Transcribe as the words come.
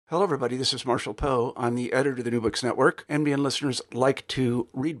Hello, everybody. This is Marshall Poe. I'm the editor of the New Books Network. NBN listeners like to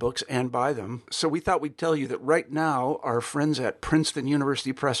read books and buy them. So we thought we'd tell you that right now, our friends at Princeton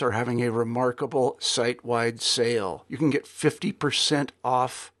University Press are having a remarkable site-wide sale. You can get 50%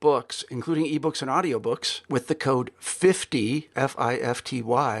 off books, including ebooks and audiobooks, with the code 50,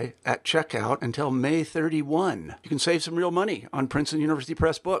 F-I-F-T-Y, at checkout until May 31. You can save some real money on Princeton University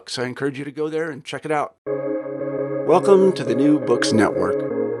Press books. I encourage you to go there and check it out. Welcome to the New Books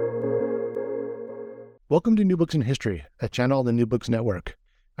Network. Welcome to New Books in History, a channel on the New Books Network.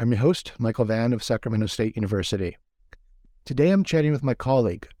 I'm your host, Michael Vann of Sacramento State University. Today I'm chatting with my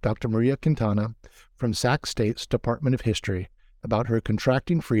colleague, Dr. Maria Quintana from Sac State's Department of History about her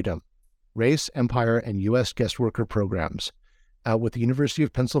Contracting Freedom, Race, Empire, and U.S. Guestworker programs with the University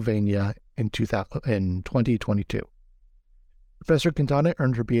of Pennsylvania in 2022. Professor Quintana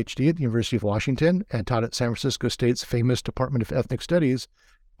earned her PhD at the University of Washington and taught at San Francisco State's famous Department of Ethnic Studies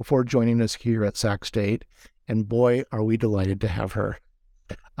before joining us here at Sac State, and boy, are we delighted to have her.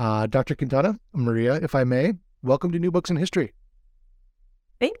 Dr. Quintana, Maria, if I may, welcome to New Books in History.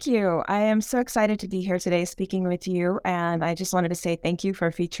 Thank you. I am so excited to be here today speaking with you, and I just wanted to say thank you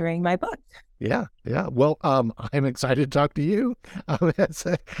for featuring my book. Yeah. Well, I'm excited to talk to you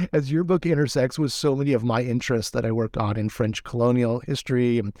as your book intersects with so many of my interests that I worked on in French colonial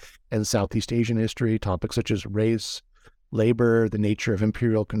history and Southeast Asian history, topics such as race, labor, the nature of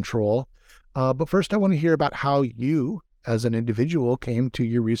imperial control. But first, I want to hear about how you, as an individual, came to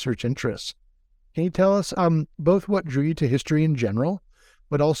your research interests. Can you tell us both what drew you to history in general,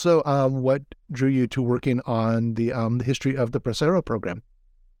 but also what drew you to working on the history of the Bracero program?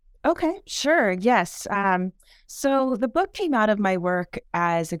 Okay, sure. Yes. So the book came out of my work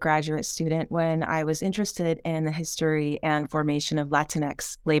as a graduate student when I was interested in the history and formation of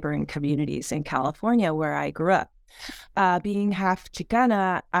Latinx laboring communities in California, where I grew up. Being half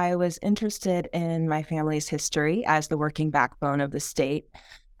Chicana, I was interested in my family's history as the working backbone of the state,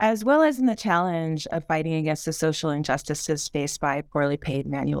 as well as in the challenge of fighting against the social injustices faced by poorly paid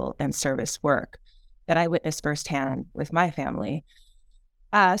manual and service work that I witnessed firsthand with my family.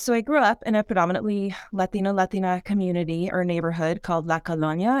 So I grew up in a predominantly Latina community or neighborhood called La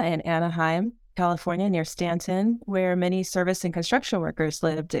Colonia in Anaheim, California, near Stanton, where many service and construction workers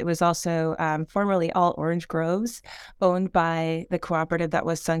lived. It was also formerly all orange groves, owned by the cooperative that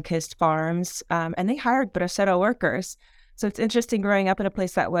was Sunkist Farms, and they hired bracero workers. So it's interesting growing up in a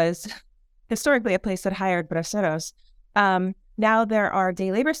place that was historically a place that hired braceros. Now there are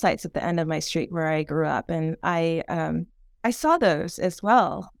day labor sites at the end of my street where I grew up, and I saw those as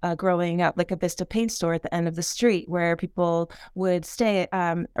well growing up, like a Vista paint store at the end of the street where people would stay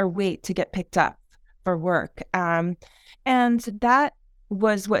or wait to get picked up for work. And that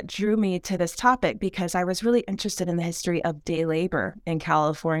was what drew me to this topic because I was really interested in the history of day labor in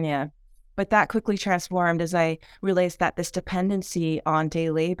California. But that quickly transformed as I realized that this dependency on day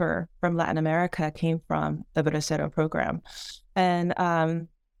labor from Latin America came from the Bracero program. And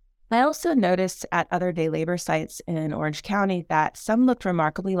I also noticed at other day labor sites in Orange County that some looked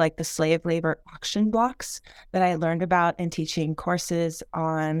remarkably like the slave labor auction blocks that I learned about in teaching courses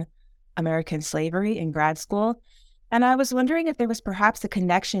on American slavery in grad school. And I was wondering if there was perhaps a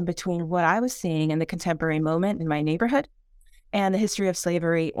connection between what I was seeing in the contemporary moment in my neighborhood and the history of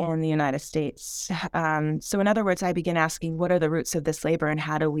slavery in the United States. So in other words, I began asking, what are the roots of this labor and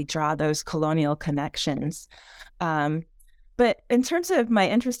how do we draw those colonial connections? But in terms of my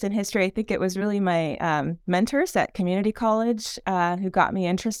interest in history, I think it was really my mentors at community college who got me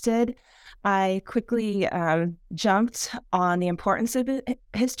interested. I quickly jumped on the importance of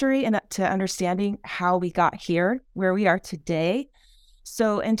history and to understanding how we got here, where we are today.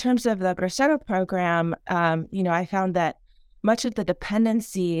 So in terms of the Bracero program, I found that much of the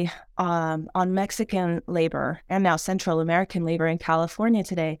dependency on Mexican labor and now Central American labor in California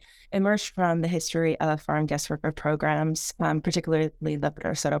today emerged from the history of farm guest worker programs, particularly the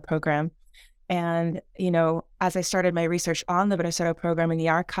Bracero program. And, as I started my research on the Bracero program in the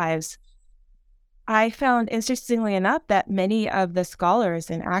archives, I found, interestingly enough, that many of the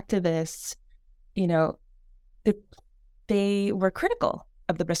scholars and activists, they were critical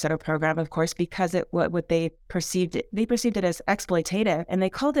of the Bracero program, of course, because what they perceived it as exploitative, and they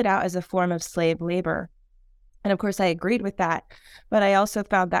called it out as a form of slave labor. And of course, I agreed with that, but I also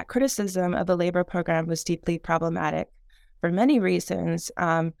found that criticism of the labor program was deeply problematic for many reasons.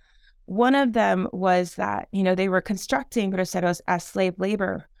 One of them was that, they were constructing braceros as slave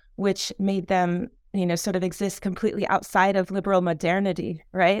labor, which made them, sort of exist completely outside of liberal modernity,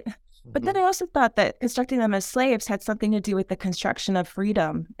 right? But then I also thought that constructing them as slaves had something to do with the construction of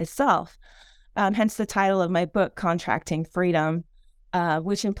freedom itself, hence the title of my book, Contracting Freedom.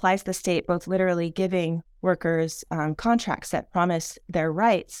 which implies the state both literally giving workers contracts that promise their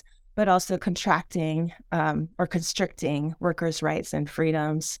rights, but also contracting or constricting workers' rights and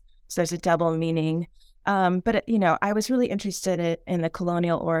freedoms. So there's a double meaning. But, I was really interested in the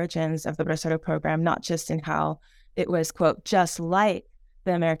colonial origins of the Bracero program, not just in how it was, quote, just like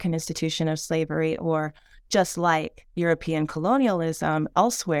the American institution of slavery or just like European colonialism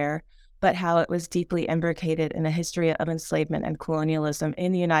elsewhere, but how it was deeply imbricated in a history of enslavement and colonialism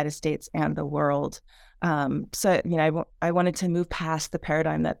in the United States and the world. I wanted to move past the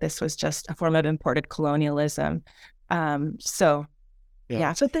paradigm that this was just a form of imported colonialism. So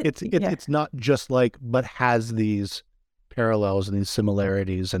it's not just like, but has these parallels and these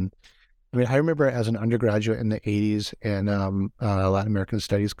similarities. And I mean, I remember as an undergraduate in the 80s in Latin American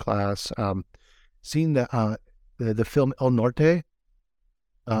Studies class, seeing the film El Norte.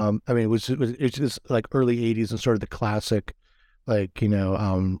 I mean, it's just like early 80s and sort of the classic, like,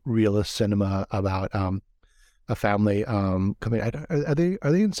 realist cinema about a family coming. Are they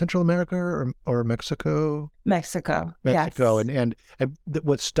in Central America or Mexico? Mexico, yes. And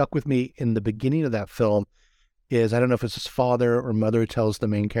what stuck with me in the beginning of that film is, I don't know if it's his father or mother tells the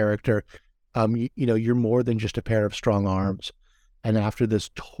main character, you're more than just a pair of strong arms. And after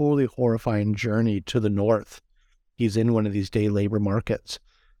this totally horrifying journey to the north, he's in one of these day labor markets.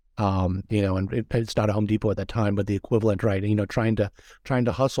 And it's not a Home Depot at that time, but the equivalent, right? Trying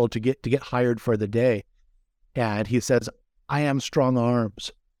to hustle to get hired for the day. And he says, "I am strong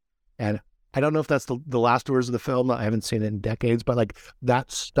arms." And I don't know if that's the last words of the film. I haven't seen it in decades, but like that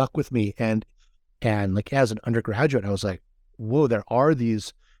stuck with me. And like as an undergraduate, I was like, whoa, there are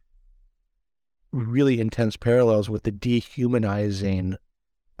these really intense parallels with the dehumanizing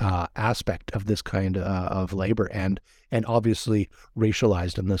aspect of this kind of labor, and obviously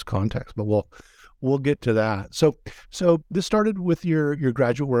racialized in this context. But we'll get to that. So this started with your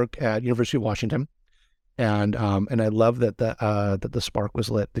graduate work at University of Washington, and I love that the spark was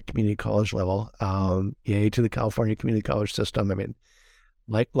lit at the community college level. Yay to the California community college system. I mean,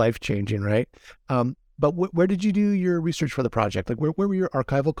 like life changing, right? But where did you do your research for the project? Like where were your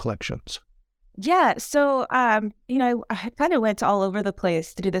archival collections? Yeah. So, I kind of went all over the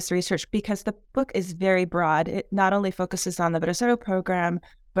place to do this research because the book is very broad. It not only focuses on the Bracero program,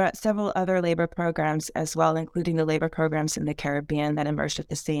 but several other labor programs as well, including the labor programs in the Caribbean that emerged at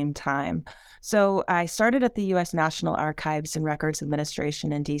the same time. So I started at the U.S. National Archives and Records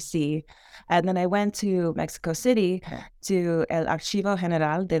Administration in D.C., and then I went to Mexico City to El Archivo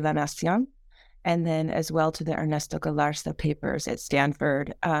General de la Nación, and then as well to the Ernesto Galarza papers at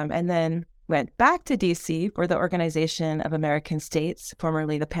Stanford, and then went back to D.C. for the Organization of American States,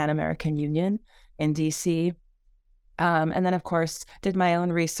 formerly the Pan American Union in D.C., and then, of course, did my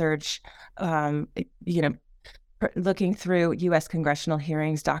own research, looking through U.S. congressional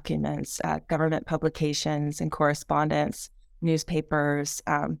hearings, documents, government publications and correspondence, newspapers,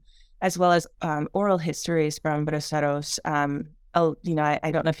 as well as oral histories from braceros. I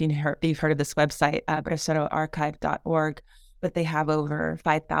don't know if you've heard of this website, braceroarchive.org, but they have over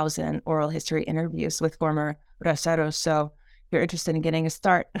 5,000 oral history interviews with former braceros. So if you're interested in getting a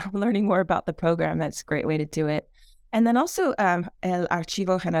start learning more about the program, that's a great way to do it. And then also El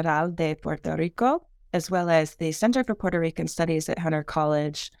Archivo General de Puerto Rico, as well as the Center for Puerto Rican Studies at Hunter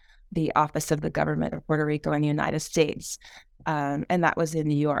College, the Office of the Government of Puerto Rico in the United States. And that was in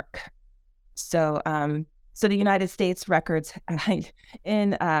New York. So the United States records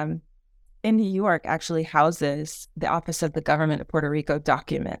in New York actually houses the Office of the Government of Puerto Rico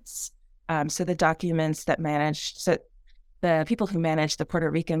documents. So the documents that the people who manage the Puerto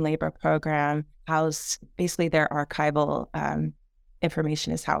Rican labor program house basically their archival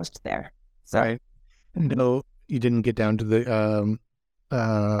information is housed there. So, right. No, you didn't get down to the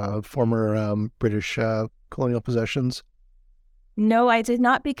former British colonial possessions. No, I did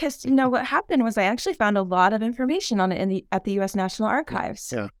not, because what happened was I actually found a lot of information on it at the U.S. National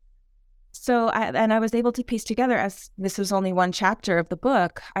Archives. Yeah. So I was able to piece together, as this was only one chapter of the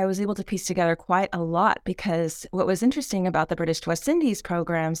book, I was able to piece together quite a lot, because what was interesting about the British West Indies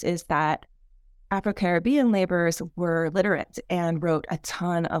programs is that Afro-Caribbean laborers were literate and wrote a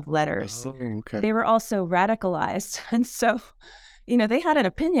ton of letters. Oh, okay. They were also radicalized. And so, they had an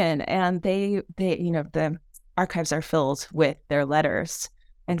opinion, and they the archives are filled with their letters.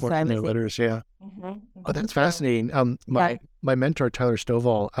 And so their letters, yeah. Mm-hmm. Oh, that's fascinating. My mentor, Tyler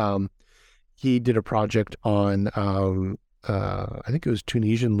Stovall, he did a project on, I think it was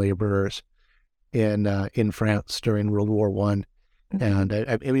Tunisian laborers in France during World War I. Mm-hmm. And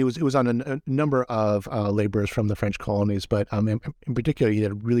I mean, it was on a number of laborers from the French colonies, but in particular, he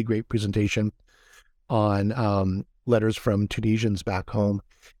did a really great presentation on letters from Tunisians back home,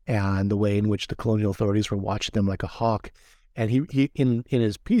 and the way in which the colonial authorities were watching them like a hawk. And he in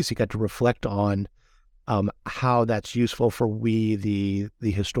his piece, he got to reflect on how that's useful for we, the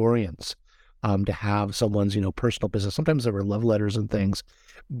historians, to have someone's, personal business. Sometimes there were love letters and things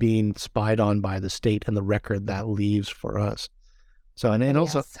being spied on by the state, and the record that leaves for us. So, and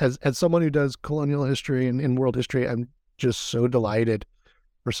also as someone who does colonial history and world history, I'm just so delighted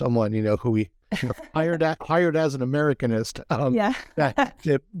for someone, who we hired as an Americanist, that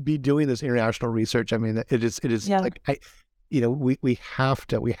to be doing this international research. I mean, it is like, we have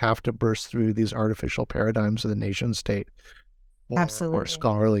to burst through these artificial paradigms of the nation state or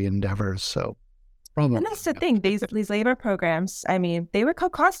scholarly endeavors. So, and that's the thing, these labor programs, I mean, they were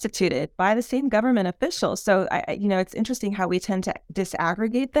co-constituted by the same government officials. So, it's interesting how we tend to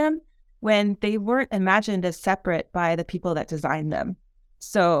disaggregate them when they weren't imagined as separate by the people that designed them.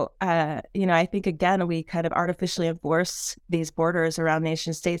 So, I think, again, we kind of artificially enforce these borders around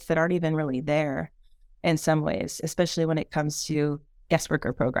nation states that aren't even really there in some ways, especially when it comes to guest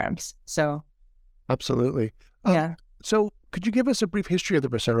worker programs. So, absolutely. Yeah. So could you give us a brief history of the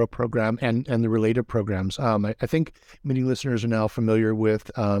Bracero program and the related programs? I think many listeners are now familiar with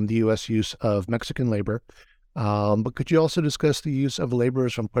the U.S. use of Mexican labor, but could you also discuss the use of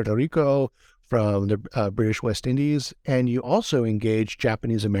laborers from Puerto Rico, from the British West Indies, and you also engage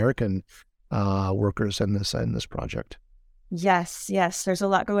Japanese-American workers in this project? Yes, there's a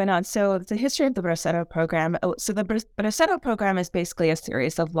lot going on. So the history of the Bracero program. So the Bracero program is basically a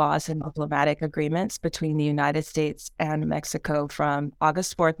series of laws and diplomatic agreements between the United States and Mexico from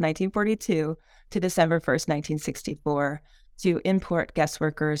August 4th, 1942 to December 1st, 1964, to import guest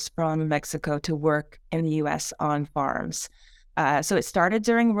workers from Mexico to work in the U.S. on farms. So it started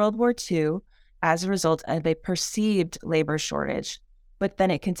during World War II as a result of a perceived labor shortage, but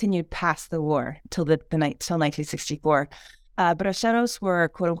then it continued past the war till 1964. Braceros were,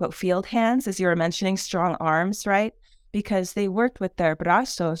 quote unquote, field hands, as you were mentioning, strong arms, right? Because they worked with their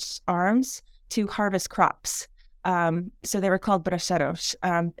brazos, arms, to harvest crops. So they were called braceros.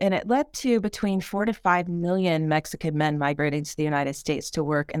 And it led to between 4 to 5 million Mexican men migrating to the United States to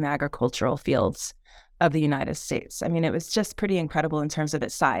work in the agricultural fields of the United States. I mean, it was just pretty incredible in terms of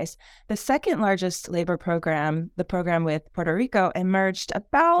its size. The second largest labor program, the program with Puerto Rico, emerged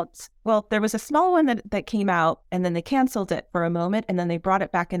there was a small one that came out, and then they canceled it for a moment, and then they brought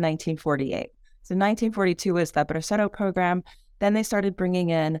it back in 1948. So 1942 was the Bracero program. Then they started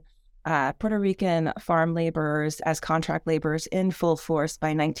bringing in Puerto Rican farm laborers as contract laborers in full force by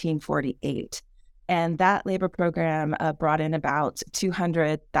 1948. And that labor program brought in about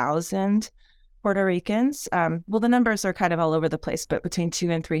 200,000 Puerto Ricans. The numbers are kind of all over the place, but between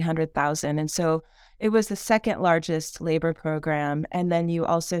 200,000 and 300,000. And so it was the second largest labor program. And then you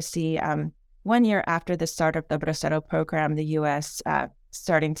also see 1 year after the start of the Bracero program, the U.S.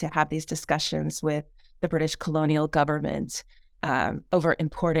 Starting to have these discussions with the British colonial government over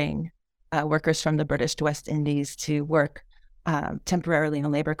importing workers from the British West Indies to work temporarily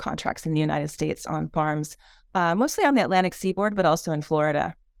on labor contracts in the United States on farms, mostly on the Atlantic seaboard, but also in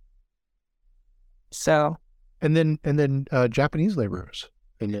Florida. So, and then Japanese laborers.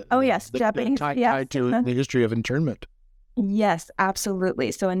 Japanese tied to the history of internment. Yes,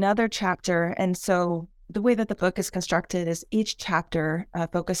 absolutely. So another chapter, and so the way that the book is constructed is each chapter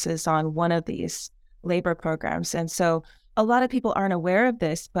focuses on one of these labor programs, and so a lot of people aren't aware of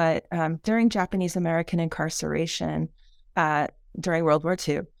this, but during Japanese American incarceration during World War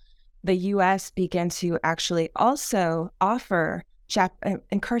II, the U.S. began to actually also offer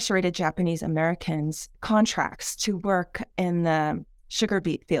incarcerated Japanese Americans contracts to work in the sugar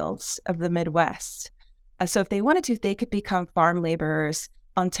beet fields of the Midwest. So if they wanted to, they could become farm laborers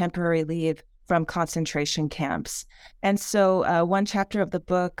on temporary leave from concentration camps. And so one chapter of the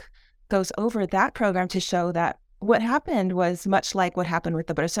book goes over that program to show that what happened was much like what happened with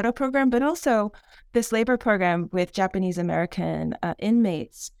the Bracero program, but also this labor program with Japanese American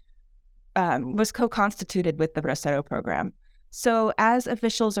inmates was co-constituted with the Bracero program. So as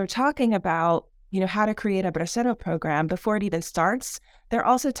officials are talking about, how to create a Bracero program before it even starts, they're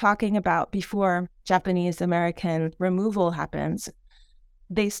also talking about before Japanese American removal happens,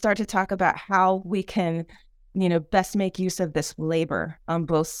 they start to talk about how we can, best make use of this labor on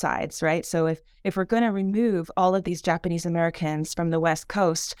both sides, right? So if we're going to remove all of these Japanese Americans from the West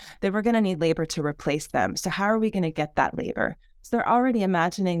Coast, then we're going to need labor to replace them. So how are we going to get that labor? So they're already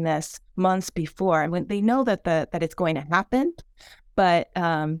imagining this months before, and when they know that it's going to happen, but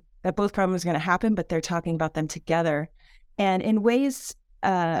that both problems are going to happen, but they're talking about them together, and in ways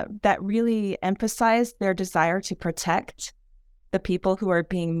that really emphasize their desire to protect the people who are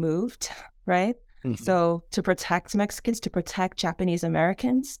being moved, right? So to protect Mexicans, to protect Japanese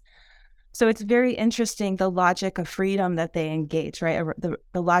Americans. So it's very interesting, the logic of freedom that they engage, right?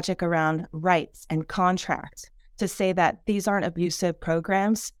 The logic around rights and contracts, to say that these aren't abusive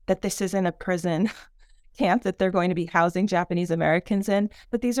programs, that this isn't a prison camp that they're going to be housing Japanese Americans in,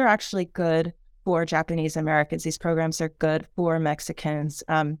 but these are actually good for Japanese Americans. These programs are good for Mexicans.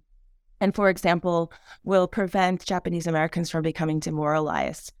 And for example, will prevent Japanese Americans from becoming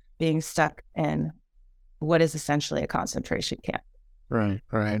demoralized, being stuck in what is essentially a concentration camp. Right.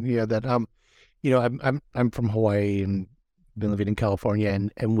 Yeah, that I'm from Hawaii and been living in California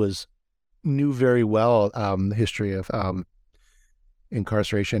and knew very well the history of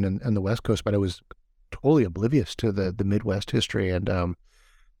incarceration and the West Coast, but I was totally oblivious to the Midwest history. And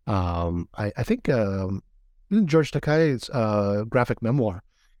I think George Takei's graphic memoir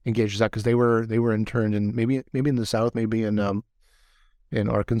engages that, because they were interned in maybe in the South, maybe in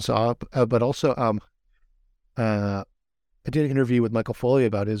Arkansas, but also I did an interview with Michael Foley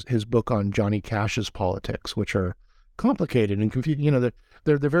about his book on Johnny Cash's politics, which are complicated and confusing.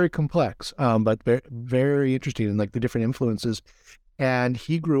 They're very complex, but very, very interesting, and like the different influences. And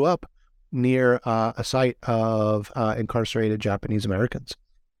he grew up near a site of incarcerated Japanese Americans,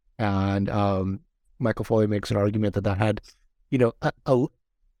 and Michael Foley makes an argument that had,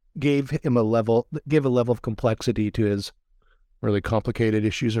 gave a level of complexity to his really complicated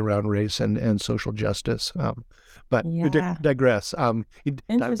issues around race and social justice. But we digress. Dive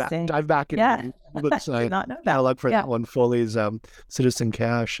back into the books. I did not know that. Dialogue for that one, Foley's Citizen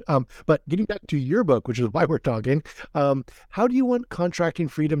Cash. But getting back to your book, which is why we're talking, how do you want contracting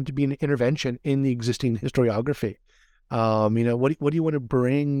freedom to be an intervention in the existing historiography? What do you want to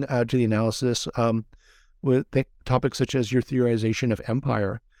bring to the analysis with topics such as your theorization of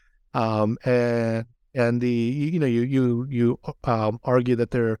empire, and the you argue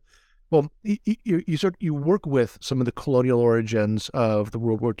that you work with some of the colonial origins of the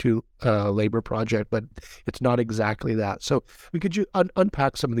World War II labor project, but it's not exactly that. So could you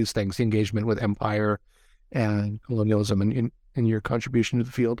unpack some of these things, the engagement with empire and colonialism, in your contribution to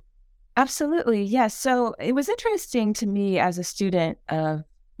the field? Absolutely, yes. So it was interesting to me as a student of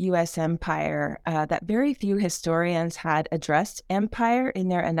U.S. empire that very few historians had addressed empire in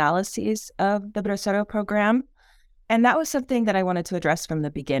their analyses of the Bracero program. And that was something that I wanted to address from the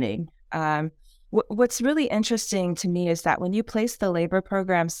beginning. What's really interesting to me is that when you place the labor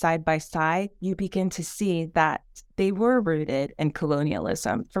programs side by side, you begin to see that they were rooted in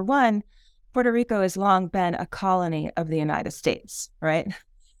colonialism. For one, Puerto Rico has long been a colony of the United States, right?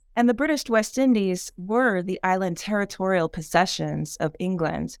 And the British West Indies were the island territorial possessions of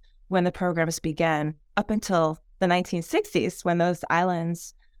England when the programs began, up until the 1960s, when those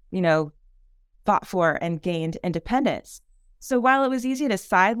islands, fought for and gained independence. So while it was easy to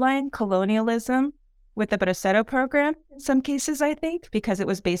sideline colonialism with the Bracero program, in some cases, I think, because it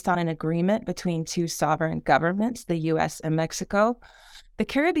was based on an agreement between two sovereign governments, the U.S. and Mexico, the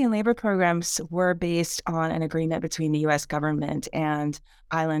Caribbean labor programs were based on an agreement between the U.S. government and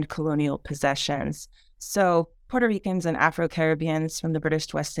island colonial possessions. So Puerto Ricans and Afro-Caribbeans from the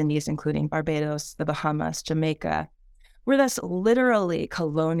British West Indies, including Barbados, the Bahamas, Jamaica, were thus literally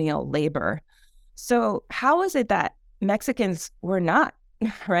colonial labor. So how is it that Mexicans were not,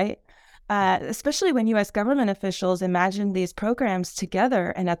 right? Especially when U.S. government officials imagined these programs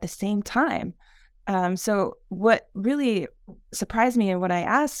together and at the same time. So what really surprised me and what I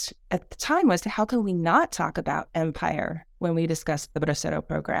asked at the time was, how can we not talk about empire when we discuss the Bracero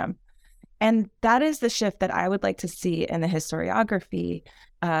program? And that is the shift that I would like to see in the historiography,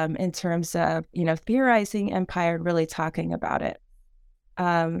 in terms of, theorizing empire, really talking about it.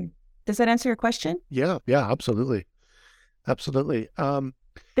 Does that answer your question? Yeah, absolutely. Absolutely.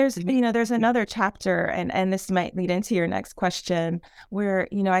 There's another chapter, and this might lead into your next question, where,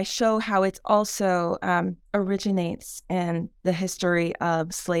 I show how it also originates in the history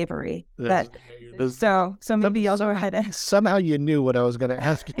of slavery. So maybe you'll go ahead. Somehow you knew what I was going to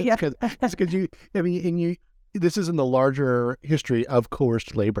ask you, because this is in the larger history of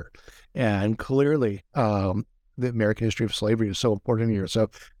coerced labor, and clearly the American history of slavery is so important here. So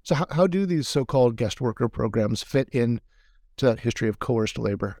how do these so-called guest worker programs fit in to that history of coerced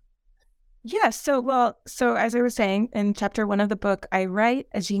labor? Yes. So as I was saying, in chapter 1 of the book, I write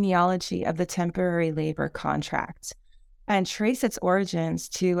a genealogy of the temporary labor contract and trace its origins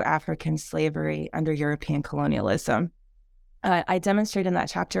to African slavery under European colonialism. I demonstrate in that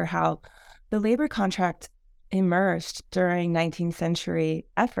chapter how the labor contract emerged during 19th century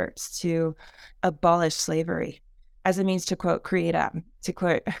efforts to abolish slavery as a means to create a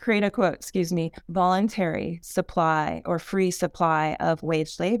voluntary supply or free supply of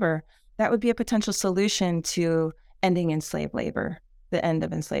wage labor that would be a potential solution to ending enslaved labor, the end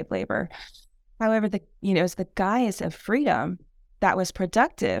of enslaved labor. However, as the guise of freedom, that was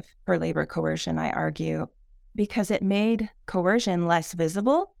productive for labor coercion, I argue, because it made coercion less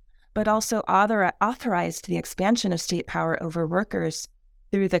visible, but also authorized the expansion of state power over workers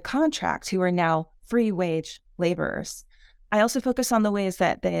through the contract, who are now free wage laborers. I also focus on the ways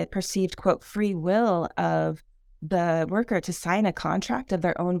that the perceived, quote, free will of the worker to sign a contract of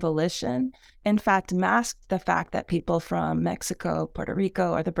their own volition, in fact, masked the fact that people from Mexico, Puerto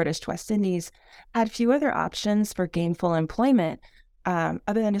Rico, or the British West Indies had few other options for gainful employment other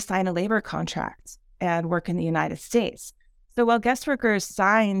than to sign a labor contract and work in the United States. So while guest workers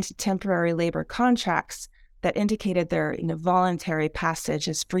signed temporary labor contracts that indicated their voluntary passage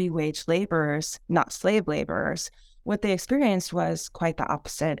as free wage laborers, not slave laborers, what they experienced was quite the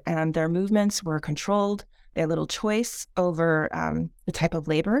opposite, and their movements were controlled. They had little choice over the type of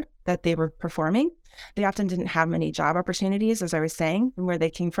labor that they were performing. They often didn't have many job opportunities, as I was saying, from where they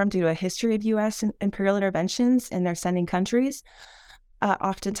came from due to a history of U.S. imperial interventions in their sending countries,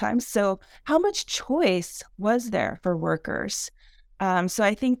 oftentimes. So how much choice was there for workers? So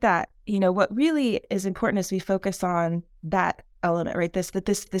I think that, what really is important is we focus on that element, right?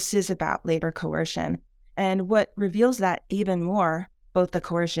 This is about labor coercion. And what reveals that even more, both the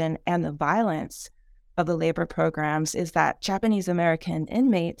coercion and the violence of the labor programs, is that Japanese American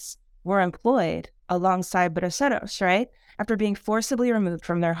inmates were employed alongside braceros, right? After being forcibly removed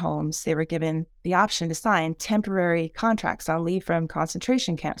from their homes, they were given the option to sign temporary contracts on leave from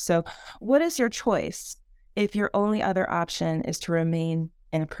concentration camps. So what is your choice if your only other option is to remain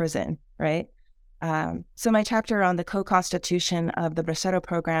in a prison, right? So my chapter on the co-constitution of the bracero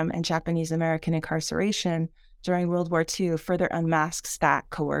program and Japanese American incarceration during World War II further unmasks that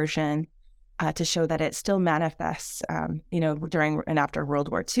coercion to show that it still manifests, during and after World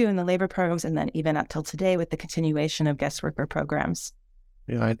War II in the labor programs, and then even up till today with the continuation of guest worker programs.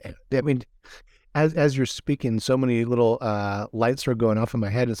 I mean, as you're speaking, so many little lights are going off in my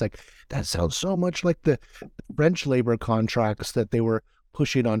head. It's like, that sounds so much like the French labor contracts that they were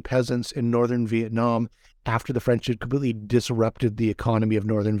pushing on peasants in northern Vietnam after the French had completely disrupted the economy of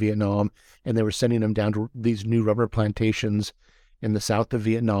northern Vietnam, and they were sending them down to these new rubber plantations in the south of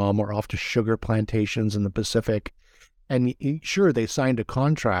Vietnam, or off to sugar plantations in the Pacific. And sure, they signed a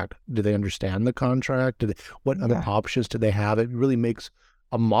contract. Do they understand the contract? What other options do they have? It really makes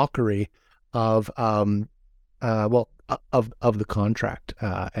a mockery of the contract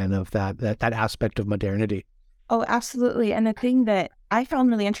and of that aspect of modernity. Oh, absolutely. And the thing that I found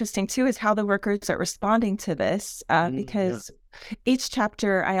really interesting too is how the workers are responding to this, because each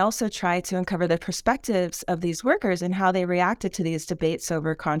chapter I also try to uncover the perspectives of these workers and how they reacted to these debates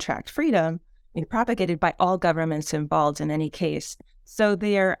over contract freedom, propagated by all governments involved in any case. So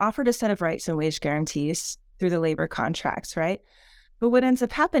they are offered a set of rights and wage guarantees through the labor contracts, right? But what ends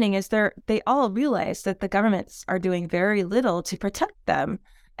up happening is they all realize that the governments are doing very little to protect them.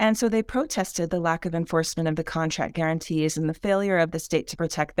 And so they protested the lack of enforcement of the contract guarantees and the failure of the state to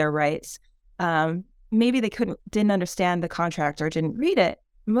protect their rights. Maybe they didn't understand the contract or didn't read it.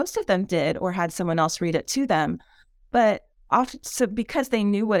 Most of them did, or had someone else read it to them. But so because they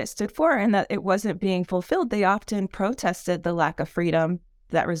knew what it stood for and that it wasn't being fulfilled, they often protested the lack of freedom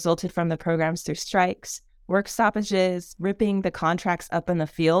that resulted from the programs through strikes, work stoppages, ripping the contracts up in the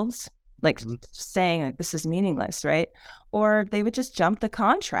fields, saying like, this is meaningless, right? Or they would just jump the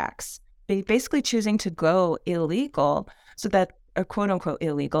contracts, basically choosing to go illegal, so that, quote unquote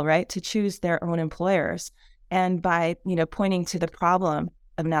illegal, right, to choose their own employers. And by, pointing to the problem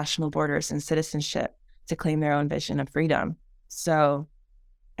of national borders and citizenship to claim their own vision of freedom. So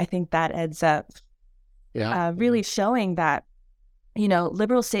I think that ends up really showing that,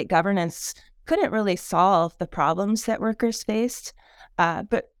 liberal state governance couldn't really solve the problems that workers faced,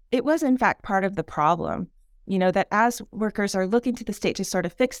 but it was in fact part of the problem, that as workers are looking to the state to sort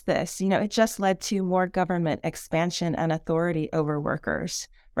of fix this, it just led to more government expansion and authority over workers,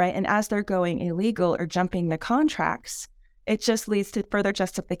 right? And as they're going illegal or jumping the contracts, it just leads to further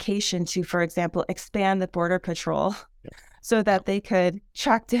justification to, for example, expand the border patrol so that they could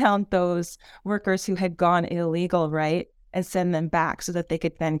track down those workers who had gone illegal, right? And send them back so that they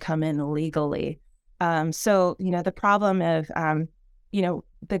could then come in legally. So, the problem of,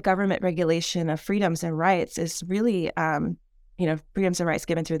 the government regulation of freedoms and rights is really, freedoms and rights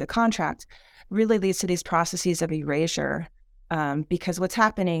given through the contract really leads to these processes of erasure, because what's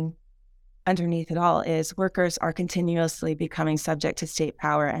happening underneath it all is workers are continuously becoming subject to state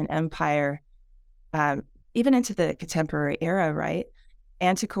power and empire, even into the contemporary era, right?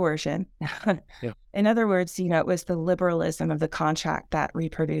 And to coercion. In other words, it was the liberalism of the contract that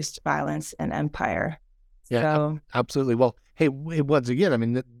reproduced violence and empire. Yeah, So, absolutely. Well, hey, once again, I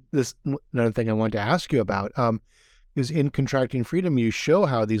mean, this another thing I wanted to ask you about is in Contracting Freedom, you show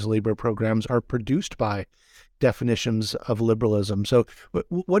how these labor programs are produced by definitions of liberalism. So,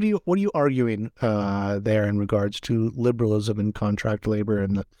 what are you arguing there in regards to liberalism and contract labor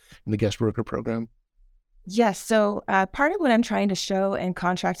in the guest worker program? yes. So part of what I'm trying to show in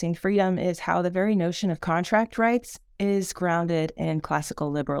Contracting Freedom is how the very notion of contract rights is grounded in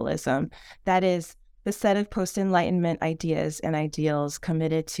classical liberalism. That is, the set of post-Enlightenment ideas and ideals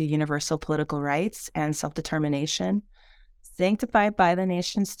committed to universal political rights and self-determination, sanctified by the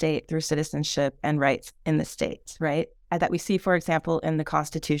nation state through citizenship and rights in the state, right? That we see, for example, in the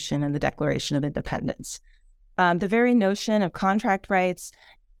Constitution and the Declaration of Independence. The very notion of contract rights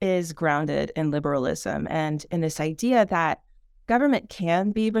is grounded in liberalism and in this idea that government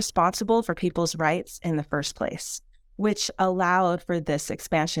can be responsible for people's rights in the first place, which allowed for this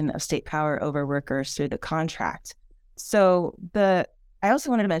expansion of state power over workers through the contract. So I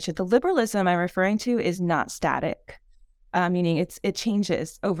also wanted to mention the liberalism I'm referring to is not static, meaning it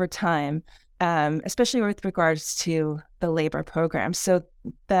changes over time, especially with regards to the labor program. So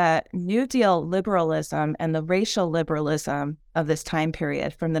the New Deal liberalism and the racial liberalism of this time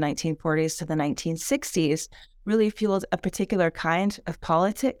period from the 1940s to the 1960s really fueled a particular kind of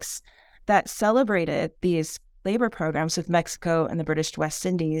politics that celebrated these labor programs with Mexico and the British West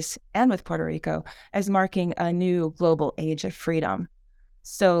Indies and with Puerto Rico as marking a new global age of freedom.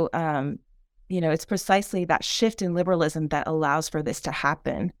 So, it's precisely that shift in liberalism that allows for this to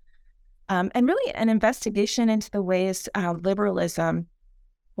happen. And really an investigation into the ways liberalism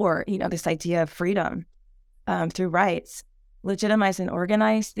or, this idea of freedom through rights legitimize and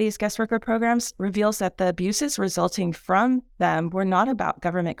organize these guest worker programs reveals that the abuses resulting from them were not about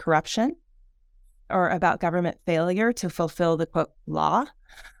government corruption or about government failure to fulfill the, quote, law,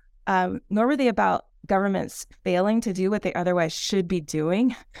 nor were they about governments failing to do what they otherwise should be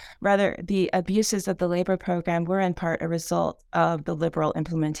doing. Rather, the abuses of the labor program were in part a result of the liberal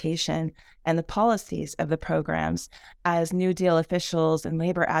implementation and the policies of the programs as New Deal officials and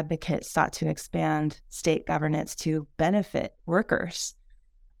labor advocates sought to expand state governance to benefit workers.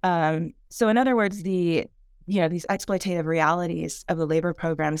 So in other words, these exploitative realities of the labor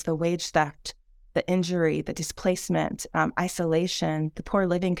programs, the wage theft, the injury, the displacement, isolation, the poor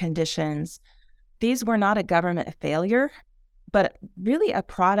living conditions, these were not a government failure, but really a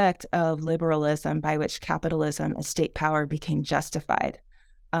product of liberalism by which capitalism and state power became justified.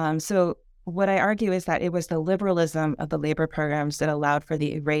 So what I argue is that it was the liberalism of the labor programs that allowed for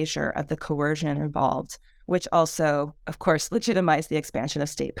the erasure of the coercion involved, which also, of course, legitimized the expansion of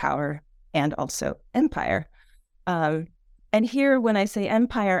state power and also empire. And here, when I say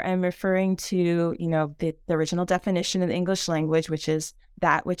empire, I'm referring to, the original definition in the English language, which is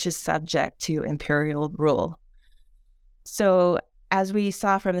that which is subject to imperial rule. So as we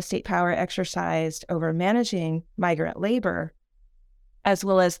saw from the state power exercised over managing migrant labor, as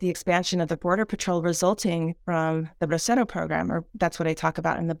well as the expansion of the Border Patrol resulting from the Bracero program, or that's what I talk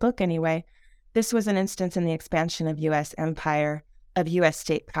about in the book anyway, this was an instance in the expansion of U.S. empire, of U.S.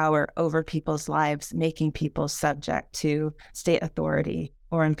 state power over people's lives, making people subject to state authority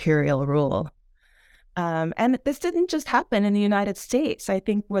or imperial rule. And this didn't just happen in the United States. I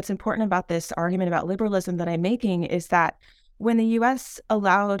think what's important about this argument about liberalism that I'm making is that when the U.S.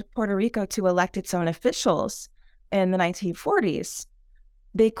 allowed Puerto Rico to elect its own officials in the 1940s,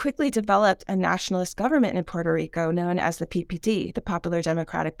 they quickly developed a nationalist government in Puerto Rico known as the PPD, the Popular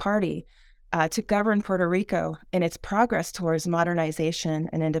Democratic Party, to govern Puerto Rico in its progress towards modernization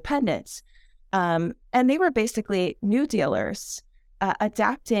and independence. And they were basically New Dealers,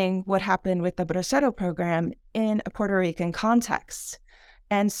 adapting what happened with the Bracero program in a Puerto Rican context.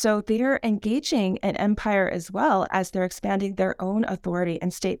 And so they're engaging an empire as well as they're expanding their own authority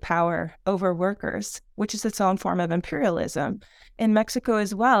and state power over workers, which is its own form of imperialism. In Mexico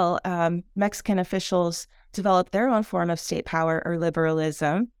as well, Mexican officials developed their own form of state power or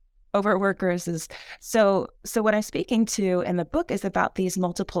liberalism over workers. So what I'm speaking to in the book is about these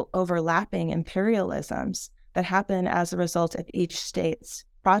multiple overlapping imperialisms that happen as a result of each state's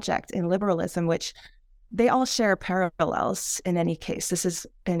project in liberalism, which they all share parallels in any case. This is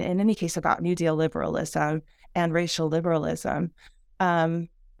in any case about New Deal liberalism and racial liberalism. But,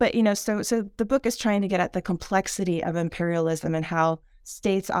 so the book is trying to get at the complexity of imperialism and how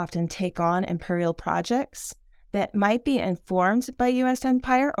states often take on imperial projects that might be informed by U.S.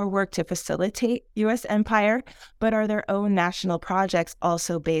 empire or work to facilitate U.S. empire, but are their own national projects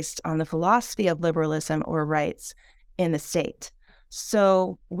also based on the philosophy of liberalism or rights in the state.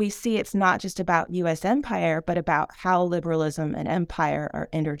 So we see it's not just about U.S. empire, but about how liberalism and empire are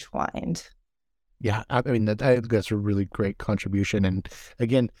intertwined. Yeah, I mean, I think that's a really great contribution. And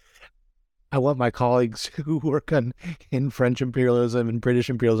again, I want my colleagues who work in French imperialism and British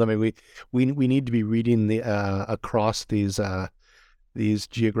imperialism. I mean, we need to be reading the across these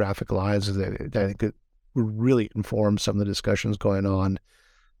geographic lines that I think it really informs some of the discussions going on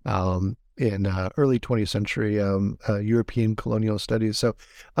in early 20th century European colonial studies. So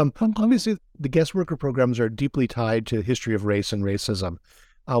obviously the guest worker programs are deeply tied to the history of race and racism.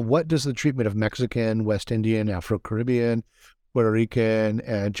 What does the treatment of Mexican, West Indian, Afro-Caribbean, Puerto Rican,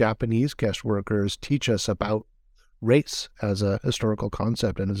 and Japanese guest workers teach us about race as a historical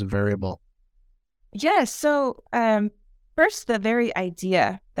concept and as a variable? Yes. So first, the very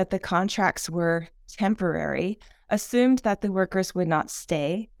idea that the contracts were temporary assumed that the workers would not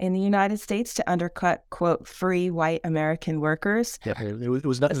stay in the United States to undercut, quote, free white American workers. Yeah, it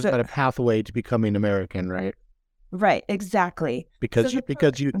was not a pathway to becoming American, right? Right, exactly. Because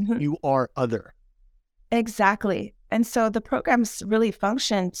you are other. Exactly. And so the programs really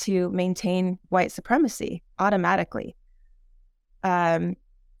function to maintain white supremacy automatically.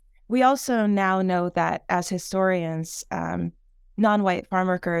 We also now know that as historians, non-white farm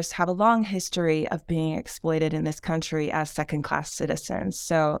workers have a long history of being exploited in this country as second-class citizens.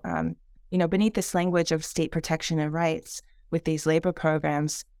 So, beneath this language of state protection and rights with these labor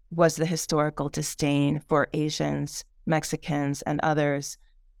programs was the historical disdain for Asians, Mexicans, and others,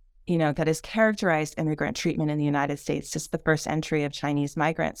 that has characterized immigrant treatment in the United States since the first entry of Chinese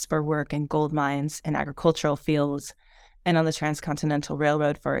migrants for work in gold mines and agricultural fields and on the Transcontinental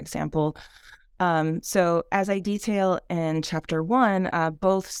Railroad, for example. So as I detail in Chapter 1,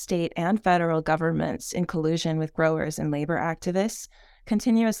 both state and federal governments, in collusion with growers and labor activists,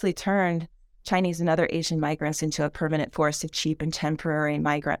 continuously turned Chinese and other Asian migrants into a permanent force of cheap and temporary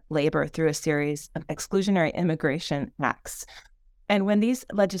migrant labor through a series of exclusionary immigration acts. And when these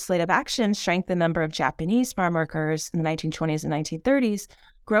legislative actions shrank the number of Japanese farm workers in the 1920s and 1930s,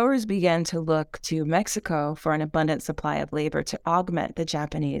 growers began to look to Mexico for an abundant supply of labor to augment the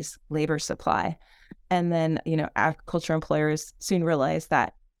Japanese labor supply. And then, agriculture employers soon realized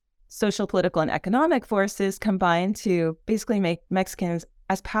that social, political, and economic forces combined to basically make Mexicans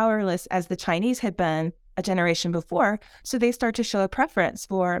as powerless as the Chinese had been a generation before. So they start to show a preference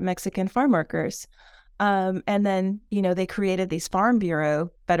for Mexican farm workers. And then, they created these Farm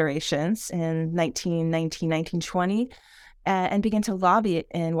Bureau federations in 1919, 1920, and began to lobby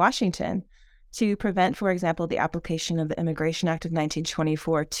in Washington to prevent, for example, the application of the Immigration Act of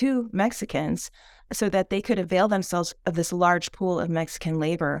 1924 to Mexicans so that they could avail themselves of this large pool of Mexican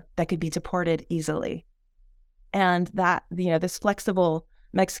labor that could be deported easily. And that, this flexible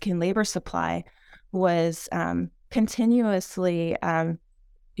Mexican labor supply was continuously,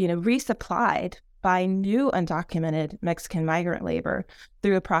 resupplied by new undocumented Mexican migrant labor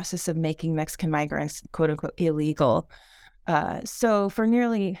through a process of making Mexican migrants, quote unquote, illegal. So for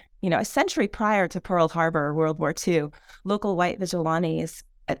nearly, a century prior to Pearl Harbor or World War II, local white vigilantes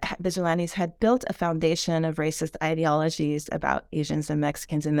had built a foundation of racist ideologies about Asians and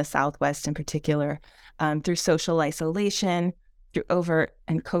Mexicans in the Southwest in particular, through social isolation, through overt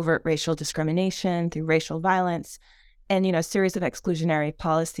and covert racial discrimination, through racial violence, and, a series of exclusionary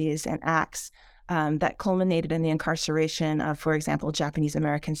policies and acts that culminated in the incarceration of, for example, Japanese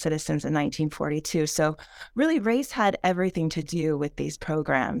American citizens in 1942. So really, race had everything to do with these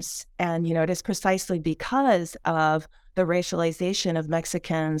programs. And, it is precisely because of the racialization of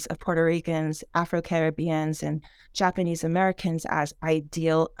Mexicans, of Puerto Ricans, Afro-Caribbeans, and Japanese Americans as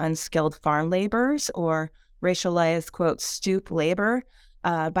ideal unskilled farm laborers or racialized, quote, stoop labor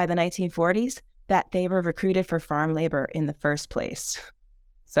by the 1940s that they were recruited for farm labor in the first place.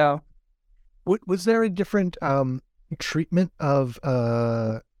 So... Was there a different treatment of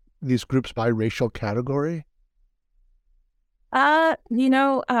these groups by racial category? They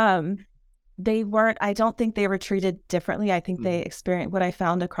weren't. I don't think they were treated differently. I think they experienced what I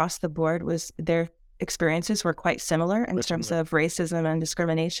found across the board was their experiences were quite similar in terms of racism and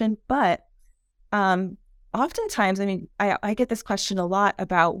discrimination. But oftentimes, I get this question a lot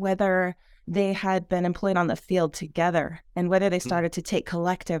about whether they had been employed on the field together and whether they started to take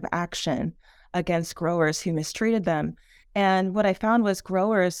collective action against growers who mistreated them. And what I found was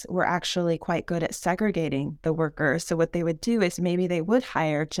growers were actually quite good at segregating the workers. So what they would do is maybe they would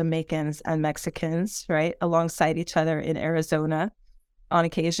hire Jamaicans and Mexicans, right, alongside each other in Arizona on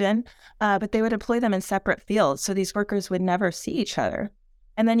occasion, but they would employ them in separate fields. So these workers would never see each other.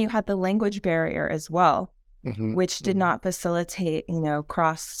 And then you had the language barrier as well, which did not facilitate,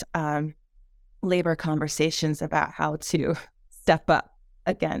 cross labor conversations about how to step up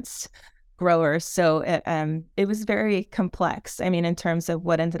against growers. So it was very complex. I mean, in terms of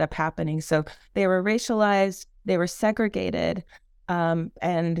what ended up happening. So they were racialized, they were segregated,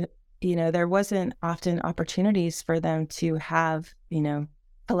 and there wasn't often opportunities for them to have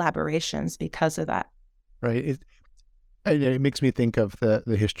collaborations because of that. Right. It makes me think of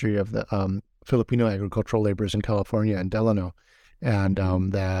the history of the Filipino agricultural laborers in California and Delano, and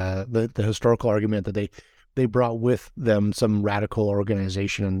the historical argument that they brought with them some radical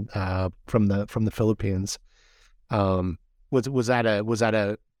organization from the Philippines. Was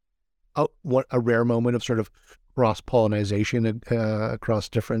that a rare moment of sort of cross pollination across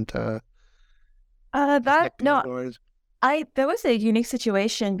different that was a unique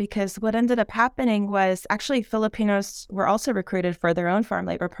situation, because what ended up happening was actually Filipinos were also recruited for their own farm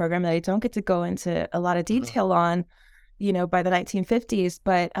labor program that I don't get to go into a lot of detail on, by the 1950s.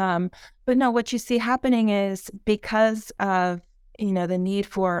 But no, what you see happening is because of, the need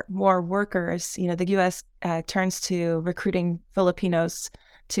for more workers, the U.S. Turns to recruiting Filipinos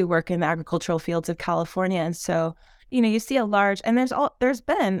to work in the agricultural fields of California. And so, you see a large, and there's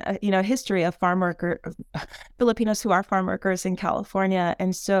been a history of Filipinos who are farm workers in California.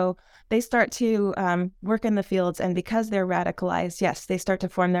 And so they start to work in the fields, and because they're radicalized, yes, they start to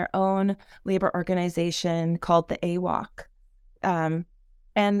form their own labor organization called the AWOC.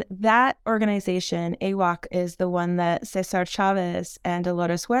 And that organization, AWOC, is the one that Cesar Chavez and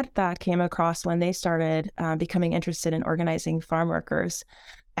Dolores Huerta came across when they started becoming interested in organizing farm workers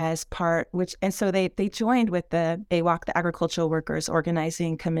as part, and so they joined with the AWOC, the Agricultural Workers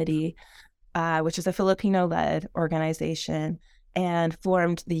Organizing Committee, which is a Filipino-led organization, and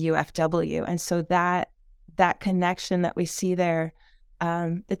formed the UFW. And so that connection that we see there,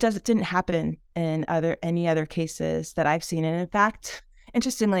 it didn't happen in any other cases that I've seen. And in fact,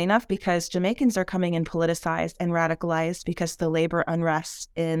 interestingly enough, because Jamaicans are coming in politicized and radicalized because the labor unrest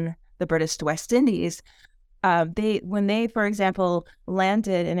in the British West Indies, when they, for example,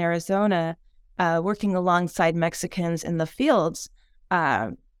 landed in Arizona, working alongside Mexicans in the fields,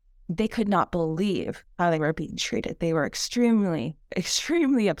 they could not believe how they were being treated. They were extremely,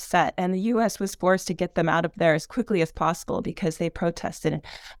 extremely upset, and the U.S. was forced to get them out of there as quickly as possible because they protested.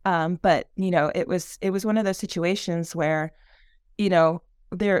 But it was one of those situations where,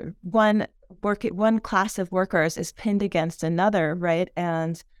 one class of workers is pinned against another, right?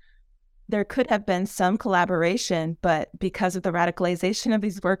 And there could have been some collaboration, but because of the radicalization of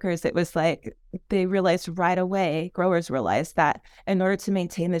these workers, it was like they realized right away, growers realized that in order to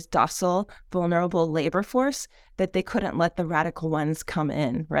maintain this docile, vulnerable labor force, that they couldn't let the radical ones come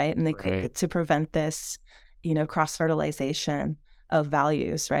in, right? And they could, to prevent this, cross-fertilization of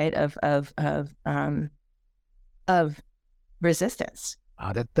values, right? Of resistance.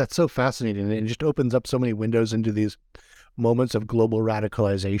 That's so fascinating. And it just opens up so many windows into these moments of global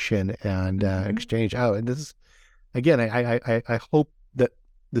radicalization and exchange. And this is, again, I hope that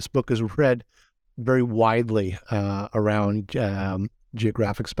this book is read very widely around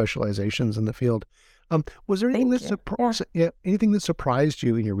geographic specializations in the field. Was there anything anything that surprised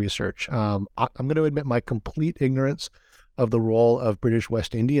you in your research? I'm going to admit my complete ignorance of the role of British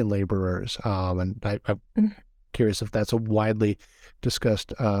West Indian laborers, and I'm curious if that's a widely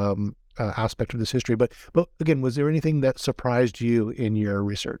discussed aspect of this history. But again, was there anything that surprised you in your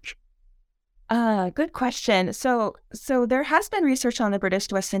research? Good question. So there has been research on the British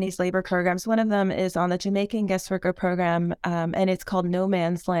West Indies labor programs. One of them is on the Jamaican Guestworker program, and it's called No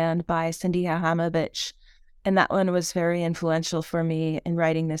Man's Land by Cindy Hahamovich. And that one was very influential for me in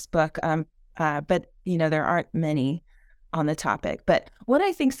writing this book. But there aren't many on the topic. But what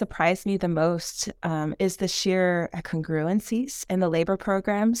I think surprised me the most is the sheer congruencies in the labor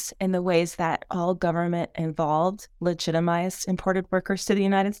programs and the ways that all government involved legitimized imported workers to the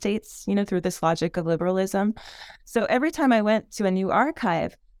United States, through this logic of liberalism. So every time I went to a new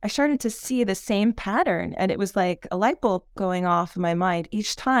archive, I started to see the same pattern, and it was like a light bulb going off in my mind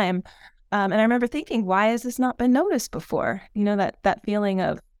each time. And I remember thinking, why has this not been noticed before? That feeling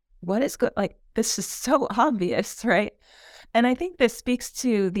of what is good, like this is so obvious, right? And I think this speaks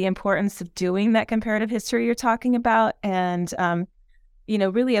to the importance of doing that comparative history you're talking about, and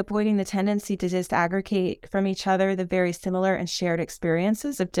really avoiding the tendency to just aggregate from each other the very similar and shared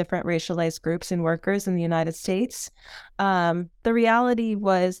experiences of different racialized groups and workers in the United States. The reality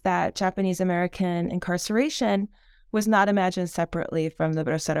was that Japanese American incarceration was not imagined separately from the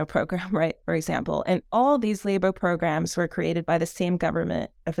Bracero program, right, for example. And all these labor programs were created by the same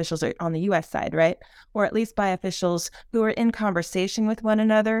government officials on the U.S. side, right, or at least by officials who were in conversation with one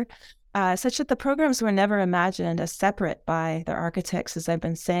another. such that the programs were never imagined as separate by their architects, as I've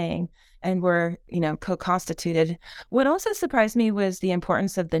been saying, and were, co-constituted. What also surprised me was the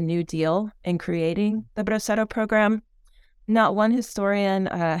importance of the New Deal in creating the Bracero program. Not one historian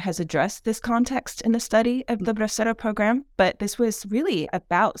has addressed this context in the study of the Bracero program, but this was really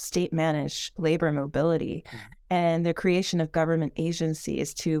about state-managed labor mobility and the creation of government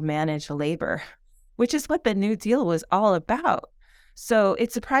agencies to manage labor, which is what the New Deal was all about. So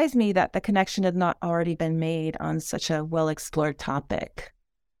it surprised me that the connection had not already been made on such a well-explored topic.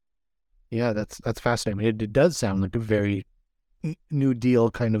 Yeah, that's fascinating. It does sound like a very New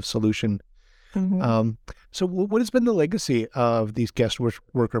Deal kind of solution. Mm-hmm. So what has been the legacy of these guest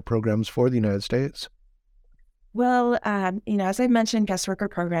worker programs for the United States? Well, as I mentioned, guest worker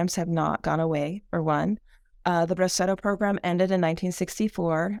programs have not gone away, for one. The Bracero program ended in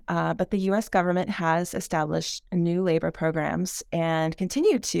 1964, but the U.S. government has established new labor programs and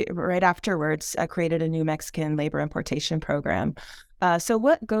continued to, right afterwards, created a new Mexican labor importation program. So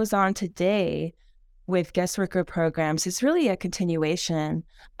what goes on today with guest worker programs is really a continuation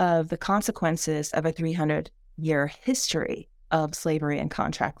of the consequences of a 300-year history of slavery and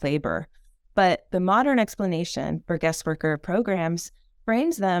contract labor. But the modern explanation for guest worker programs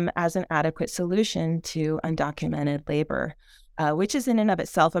frames them as an adequate solution to undocumented labor, which is in and of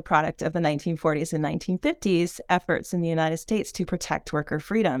itself a product of the 1940s and 1950s efforts in the United States to protect worker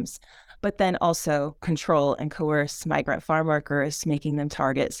freedoms, but then also control and coerce migrant farm workers, making them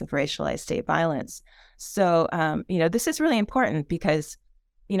targets of racialized state violence. So, this is really important because,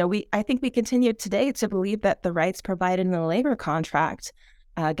 I think we continue today to believe that the rights provided in the labor contract,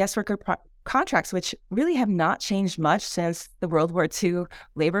 guest worker contracts, which really have not changed much since the World War II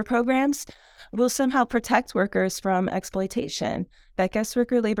labor programs, will somehow protect workers from exploitation, that guest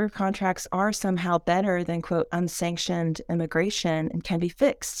worker labor contracts are somehow better than, quote, unsanctioned immigration and can be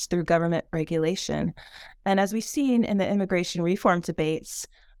fixed through government regulation. And as we've seen in the immigration reform debates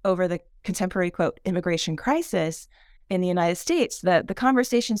over the contemporary, quote, immigration crisis in the United States, that the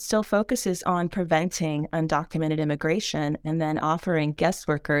conversation still focuses on preventing undocumented immigration and then offering guest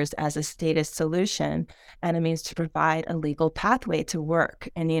workers as a statist solution and a means to provide a legal pathway to work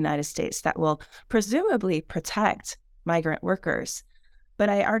in the United States that will presumably protect migrant workers. But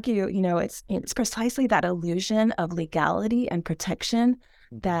I argue, it's precisely that illusion of legality and protection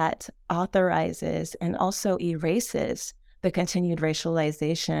that authorizes and also erases the continued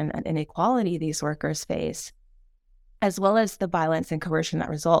racialization and inequality these workers face, as well as the violence and coercion that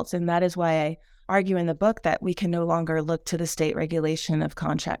results. And that is why I argue in the book that we can no longer look to the state regulation of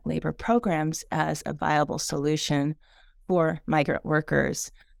contract labor programs as a viable solution for migrant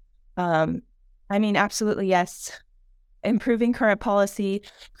workers. Absolutely, yes. Improving current policy,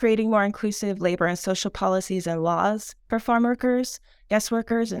 creating more inclusive labor and social policies and laws for farm workers, guest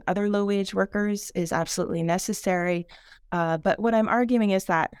workers, and other low-wage workers is absolutely necessary. But what I'm arguing is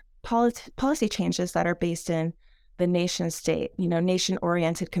that policy changes that are based in the nation state,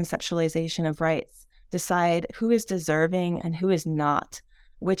 nation-oriented conceptualization of rights, decide who is deserving and who is not,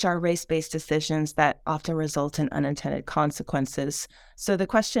 which are race-based decisions that often result in unintended consequences. So the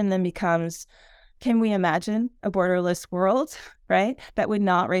question then becomes, can we imagine a borderless world, right, that would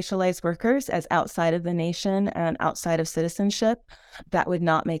not racialize workers as outside of the nation and outside of citizenship, that would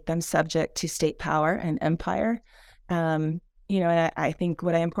not make them subject to state power and empire? And I think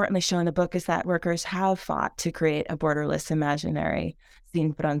what I importantly show in the book is that workers have fought to create a borderless imaginary,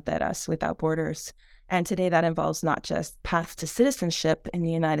 sin fronteras, without borders. And today that involves not just paths to citizenship in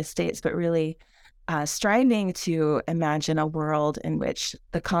the United States, but really striving to imagine a world in which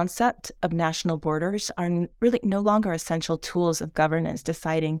the concept of national borders are really no longer essential tools of governance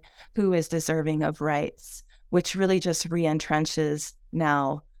deciding who is deserving of rights, which really just re-entrenches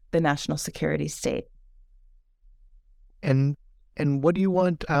now the national security state. And what do you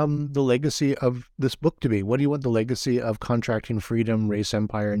want the legacy of this book to be? What do you want the legacy of contracting freedom, race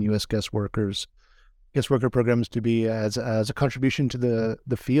empire, and U.S. guest worker programs to be as a contribution to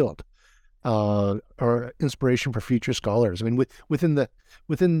the field? Or inspiration for future scholars? I mean, within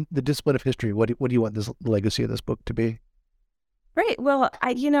the discipline of history, what do you want the legacy of this book to be? Right. Well,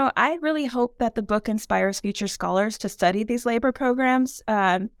 I really hope that the book inspires future scholars to study these labor programs.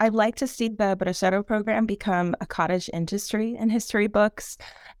 I'd like to see the Bracero program become a cottage industry in history books,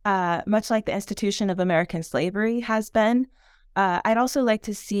 much like the institution of American slavery has been. I'd also like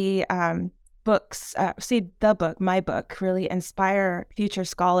to see my book, really inspire future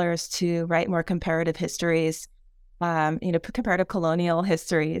scholars to write more comparative histories, comparative colonial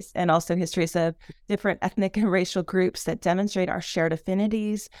histories, and also histories of different ethnic and racial groups that demonstrate our shared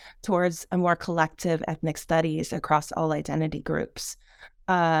affinities towards a more collective ethnic studies across all identity groups.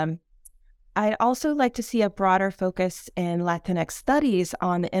 I'd also like to see a broader focus in Latinx studies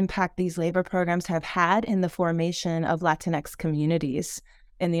on the impact these labor programs have had in the formation of Latinx communities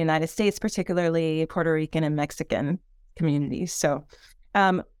in the United States, particularly Puerto Rican and Mexican communities. So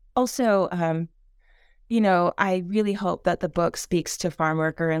also, I really hope that the book speaks to farm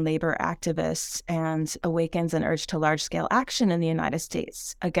worker and labor activists and awakens an urge to large-scale action in the United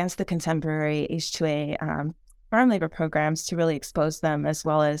States against the contemporary H-2A farm labor programs to really expose them, as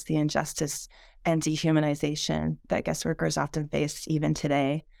well as the injustice and dehumanization that guest workers often face even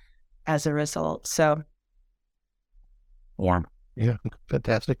today as a result. So, yeah. Yeah,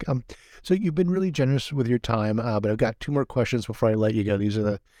 fantastic. So you've been really generous with your time, but I've got two more questions before I let you go. These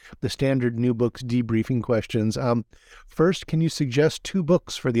are the standard new books debriefing questions. First, can you suggest two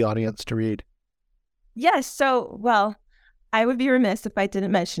books for the audience to read? Yes. So, well, I would be remiss if I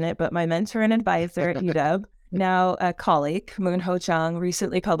didn't mention it, but my mentor and advisor at UW, now a colleague, Moon Ho Chung,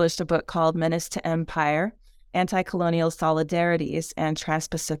 recently published a book called Menace to Empire, Anti-Colonial Solidarities and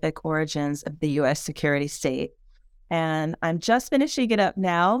Trans-Pacific Origins of the U.S. Security State. And I'm just finishing it up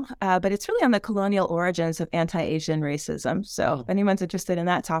now, but it's really on the colonial origins of anti-Asian racism. So if anyone's interested in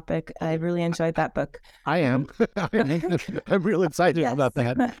that topic, I really enjoyed that book. I am. I'm real excited about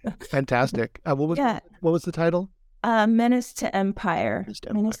that. Fantastic. What was the title? Menace to Empire.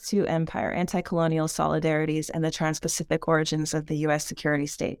 Menace to Empire, Anti-Colonial Solidarities and the Trans-Pacific Origins of the U.S. Security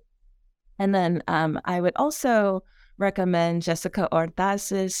State. And then I would also recommend Jessica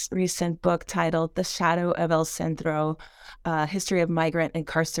Ordaz's recent book titled The Shadow of El Centro, History of Migrant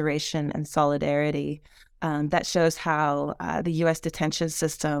Incarceration and Solidarity. That shows how the U.S. detention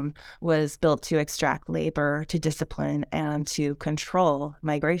system was built to extract labor, to discipline, and to control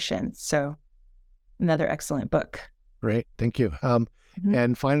migration. So another excellent book. Great. Thank you.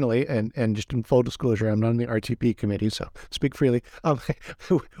 And finally, and just in full disclosure, I'm not on the RTP committee, so speak freely.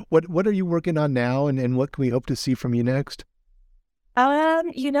 What are you working on now, and what can we hope to see from you next?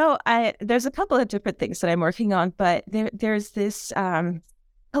 There's a couple of different things that I'm working on, but there's this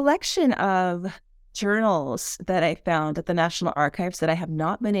collection of journals that I found at the National Archives that I have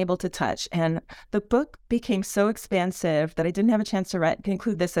not been able to touch. And the book became so expansive that I didn't have a chance to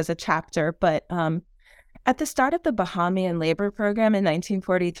include this as a chapter, but at the start of the Bahamian labor program in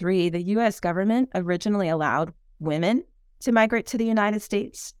 1943, the U.S. government originally allowed women to migrate to the United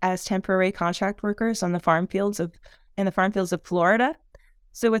States as temporary contract workers in the farm fields of Florida.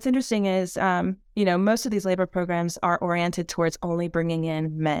 So what's interesting is, most of these labor programs are oriented towards only bringing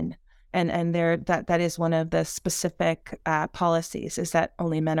in men, and that is one of the specific policies, is that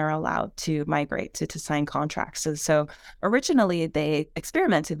only men are allowed to migrate to sign contracts. And so originally they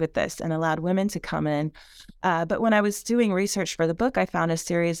experimented with this and allowed women to come in. But when I was doing research for the book, I found a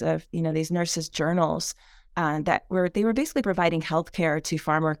series of, these nurses' journals they were basically providing healthcare to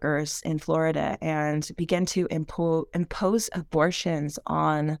farm workers in Florida and began to impose abortions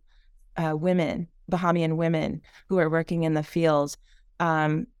on women, Bahamian women who are working in the fields.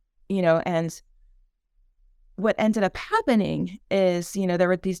 And what ended up happening is, there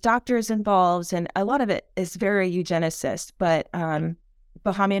were these doctors involved, and a lot of it is very eugenicist, but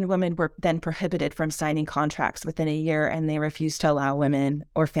Bahamian women were then prohibited from signing contracts within a year, and they refused to allow women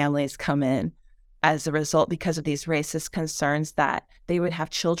or families come in as a result, because of these racist concerns that they would have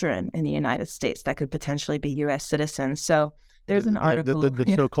children in the United States that could potentially be U.S. citizens. So there's an article.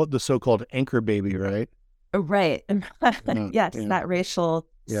 The so-called anchor baby, right? Right. Yes, that racial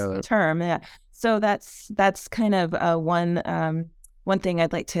term. Yeah. So that's kind of one thing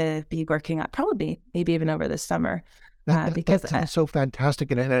I'd like to be working on, probably maybe even over the summer. Because that sounds so fantastic.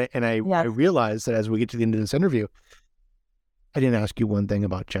 And I realized that as we get to the end of this interview, I didn't ask you one thing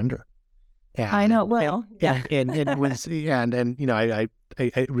about gender. I know. Well, I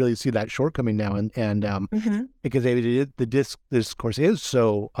really see that shortcoming now, and because the discourse is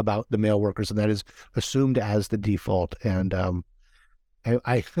so about the male workers, and that is assumed as the default, and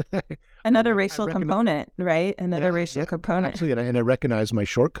another racial component, right? Another racial component. Absolutely, and I recognize my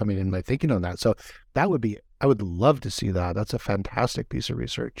shortcoming in my thinking on that. So I would love to see that. That's a fantastic piece of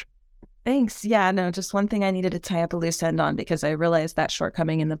research. Thanks. Yeah, no, just one thing I needed to tie up a loose end on, because I realized that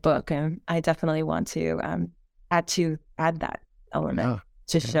shortcoming in the book, and I definitely want to add that element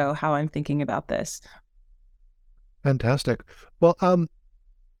to show how I'm thinking about this. Fantastic. Well,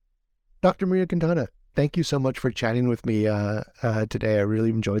 Dr. Maria Quintana, thank you so much for chatting with me today. I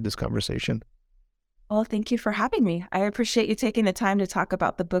really enjoyed this conversation. Well, thank you for having me. I appreciate you taking the time to talk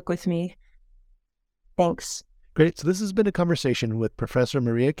about the book with me. Thanks. Great. So this has been a conversation with Professor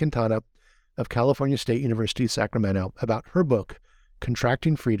Maria Quintana of California State University, Sacramento, about her book,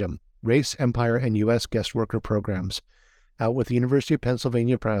 Contracting Freedom, Race, Empire, and U.S. Guest Worker Programs. out with the University of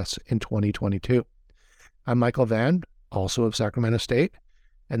Pennsylvania Press in 2022. I'm Michael Vann, also of Sacramento State,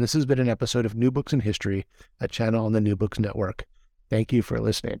 and this has been an episode of New Books in History, a channel on the New Books Network. Thank you for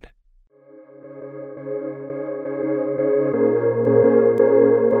listening.